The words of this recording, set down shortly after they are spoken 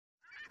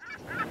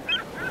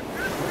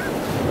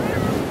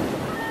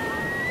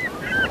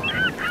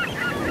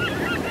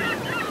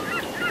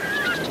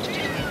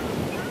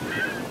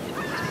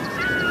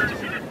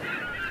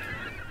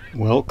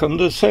Welcome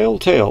to Sail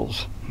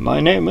Tales. My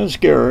name is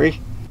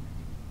Gary.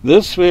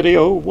 This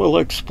video will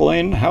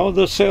explain how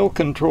the sail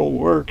control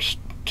works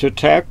to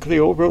tack the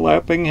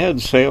overlapping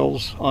head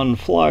sails on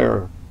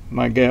Flyer,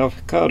 my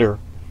Gaff Cutter.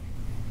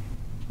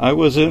 I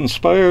was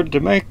inspired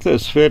to make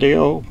this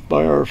video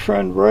by our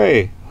friend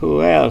Ray,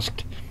 who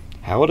asked,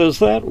 "How does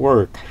that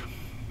work?"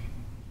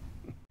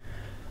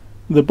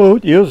 The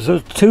boat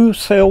uses two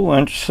sail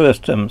winch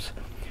systems.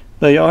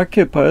 They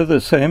occupy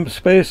the same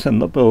space in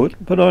the boat,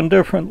 but on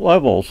different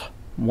levels,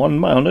 one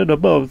mounted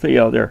above the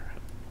other.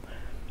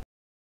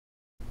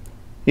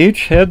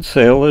 Each head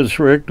sail is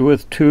rigged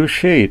with two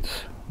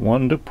sheets,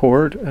 one to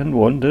port and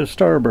one to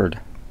starboard.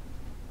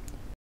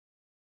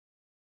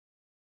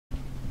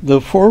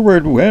 The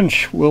forward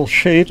winch will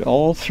sheet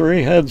all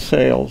three head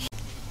sails.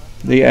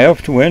 The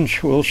aft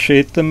winch will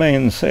sheet the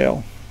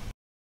mainsail.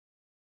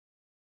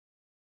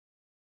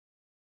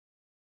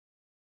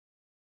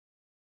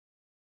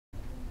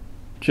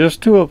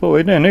 Just to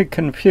avoid any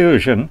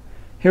confusion,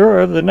 here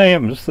are the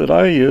names that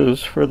I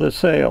use for the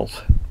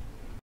sails.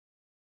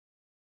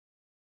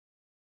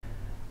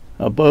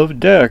 Above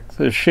deck,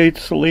 the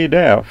sheets lead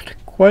aft,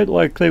 quite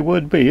like they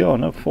would be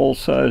on a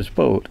full-size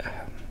boat.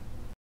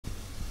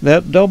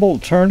 That double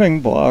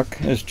turning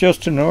block is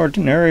just an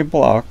ordinary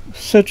block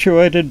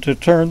situated to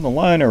turn the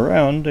line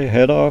around to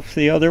head off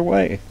the other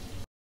way.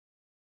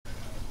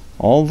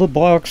 All the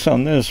blocks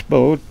on this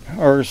boat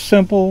are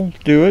simple,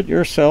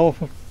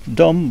 do-it-yourself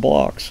dumb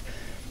blocks.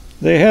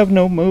 They have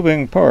no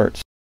moving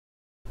parts.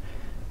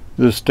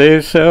 The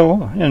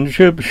staysail and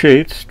jib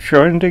sheets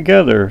join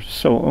together,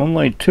 so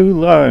only two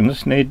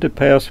lines need to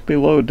pass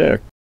below deck.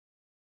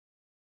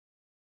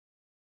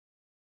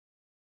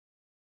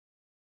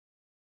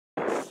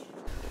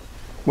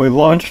 We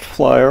launched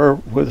Flyer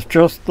with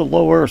just the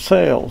lower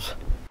sails.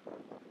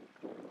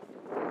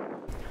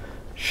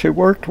 She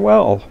worked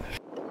well.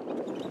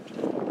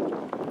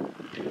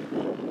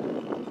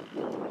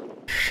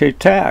 She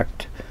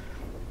tacked,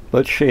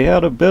 but she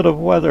had a bit of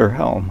weather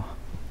helm.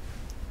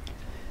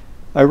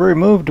 I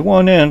removed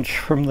 1 inch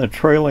from the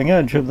trailing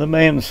edge of the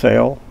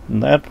mainsail,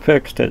 and that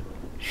fixed it.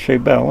 She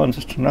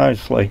balanced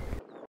nicely.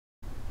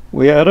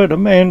 We added a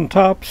main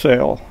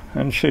topsail,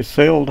 and she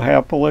sailed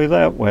happily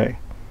that way.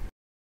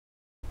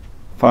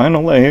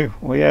 Finally,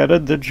 we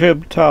added the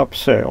jib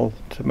topsail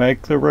to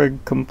make the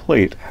rig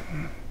complete.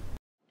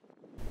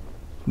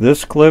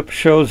 This clip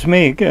shows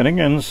me getting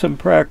in some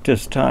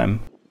practice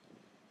time.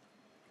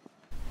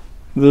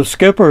 The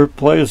skipper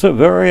plays a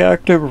very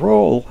active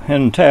role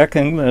in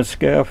tacking this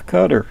Gaff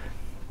Cutter.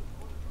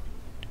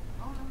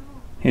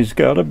 He's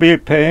got to be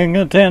paying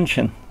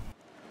attention.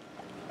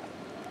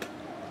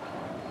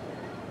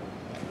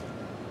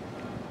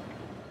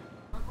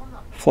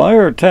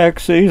 Flyer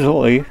tacks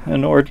easily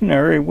in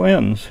ordinary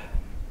winds.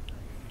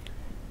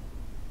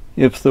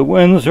 If the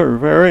winds are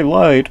very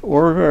light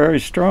or very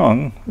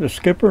strong, the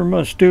skipper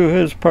must do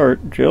his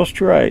part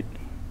just right.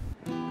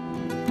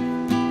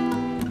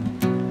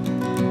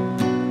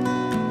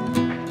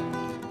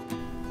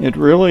 It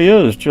really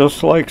is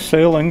just like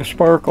sailing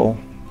Sparkle,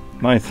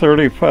 my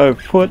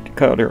 35-foot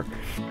cutter.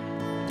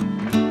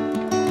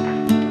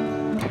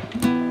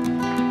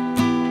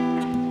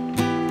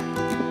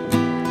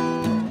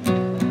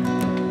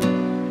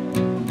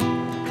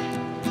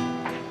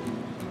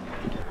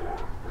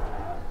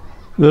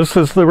 This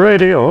is the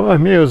radio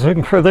I'm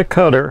using for the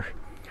cutter.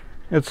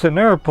 It's an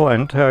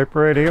airplane type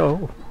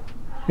radio.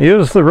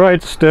 Use the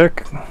right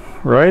stick,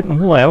 right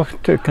and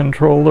left, to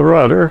control the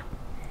rudder.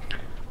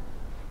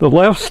 The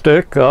left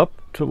stick up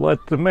to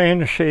let the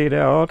main sheet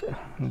out,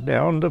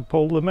 down to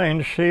pull the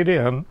main sheet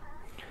in.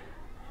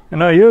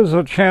 And I use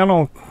a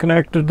channel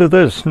connected to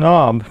this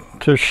knob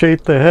to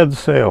sheet the head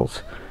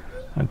sails.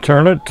 I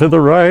turn it to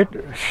the right,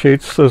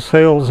 sheets the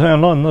sails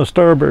in on the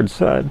starboard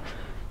side.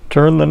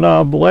 Turn the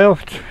knob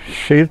left,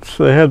 sheets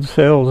the head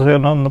sails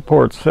in on the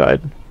port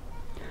side.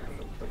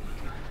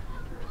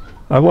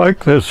 I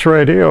like this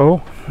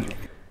radio.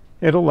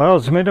 It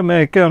allows me to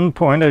make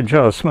endpoint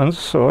adjustments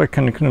so I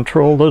can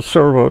control the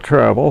servo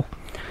travel.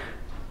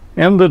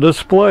 And the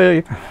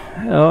display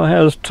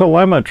has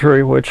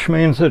telemetry, which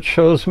means it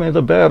shows me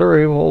the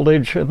battery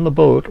voltage in the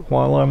boat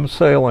while I'm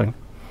sailing.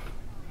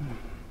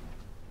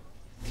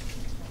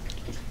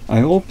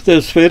 I hope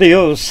this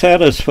video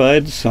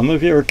satisfied some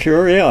of your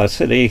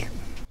curiosity.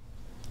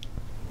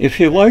 If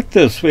you like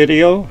this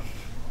video,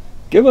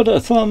 give it a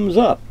thumbs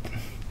up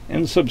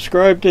and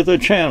subscribe to the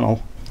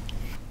channel.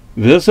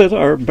 Visit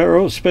our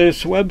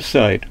Bearospace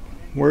website,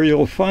 where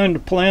you'll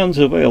find plans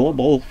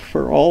available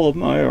for all of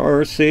my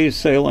RC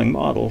sailing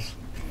models.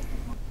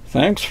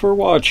 Thanks for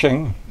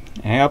watching.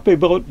 Happy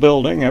boat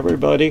building,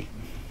 everybody.